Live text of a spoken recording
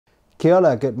Kia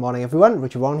ora, good morning everyone,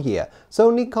 Richard Wong here.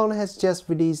 So Nikon has just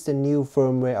released a new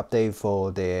firmware update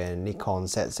for the Nikon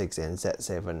Z6 and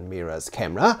Z7 mirrorless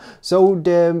camera. So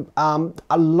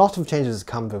a lot of changes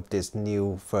come with this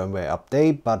new firmware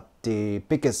update, but the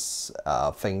biggest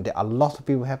thing that a lot of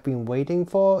people have been waiting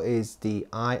for is the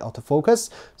eye autofocus.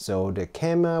 So the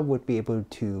camera would be able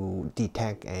to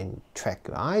detect and track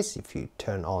your eyes if you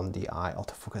turn on the eye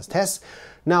autofocus test.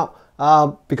 Now,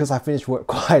 because I finished work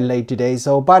quite late today,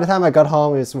 so by the time I got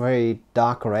home it's very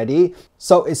dark already.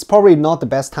 So it's probably not the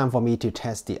best time for me to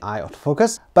test the eye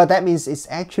autofocus, but that means it's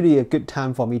actually a good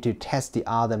time for me to test the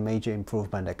other major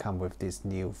improvement that come with this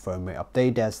new firmware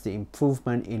update. That's the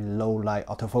improvement in low light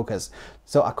autofocus.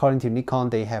 So according to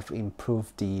Nikon, they have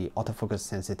improved the autofocus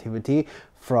sensitivity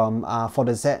from for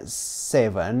the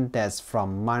Z7, that's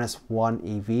from -1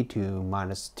 EV to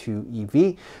 -2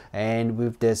 EV, and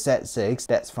with the Z6,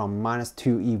 that's from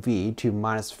 -2 EV to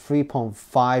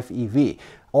 -3.5 EV.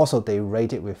 Also, they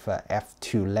rate it with a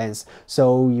f2 lens.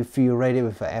 So if you rate it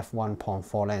with a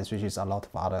f1.4 lens, which is a lot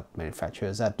of other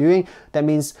manufacturers are doing, that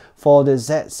means for the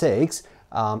Z6,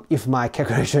 if my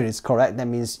calculation is correct, that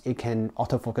means it can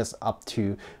autofocus up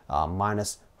to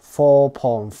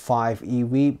 -4.5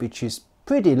 EV, which is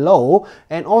pretty low.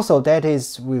 And also that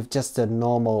is with just the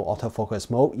normal autofocus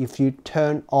mode. If you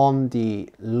turn on the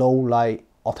low light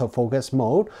autofocus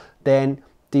mode, then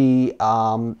the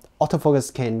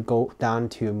autofocus can go down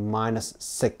to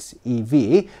 -6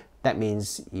 EV. That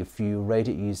means if you rate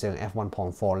it using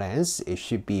f1.4 lens, it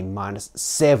should be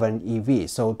 -7 EV.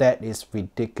 So that is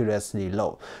ridiculously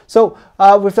low. So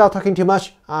without talking too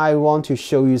much, I want to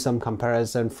show you some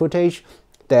comparison footage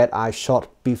that I shot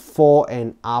before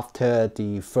and after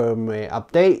the firmware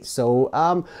update. So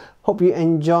hope you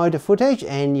enjoy the footage,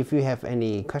 and if you have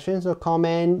any questions or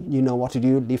comment, you know what to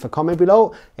do. Leave a comment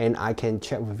below and I can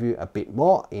chat with you a bit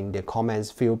more in the comments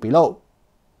field below.